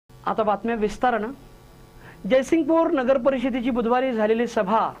आता बातम्या विस्तारानं। जयसिंगपूर नगर परिषदेची बुधवारी झालेली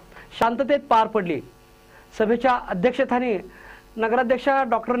सभा शांततेत पार पडली। सभेच्या अध्यक्षस्थानी नगराध्यक्षा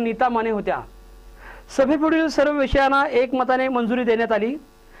डॉक्टर नीता माने होत्या। सभेपुढील सर्व विषयांना एकमताने मंजुरी देण्यात आली।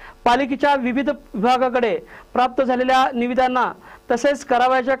 पालिकेच्या विविध विभागाकडे प्राप्त झालेल्या निविदांना तसेच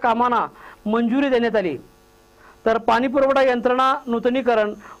करावयाच्या कामांना मंजुरी देण्यात आली। तर पाणी पुरवठा यंत्रणा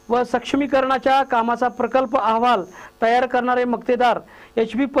नूतनीकरण व सक्षमीकरणाच्या कामाचा प्रकल्प अहवाल तयार करणारे मक्तेदार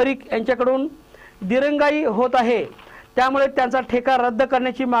एच.बी. परीख यांच्याकडून दिरंगाई होत आहे, त्यामुळे त्यांचा ठेका रद्द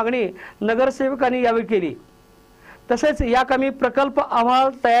करण्याची मागणी नगरसेवकांनी यावेळी केली। तसेच या कामी प्रकल्प अहवाल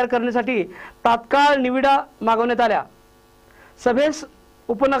तयार करण्यासाठी तात्काळ निविदा मागवण्यात आल्या। सभेस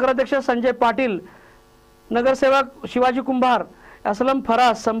उपनगराध्यक्ष संजय पाटील, नगरसेवक शिवाजी कुंभार, असलम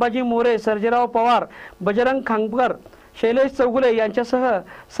फरास, संभाजी मोरे, सर्जेराव पवार, बजरंग खांगकर, शैलेश चौगुले यांच्यासह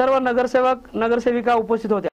सर्व नगरसेवक नगरसेविका उपस्थित होत्या।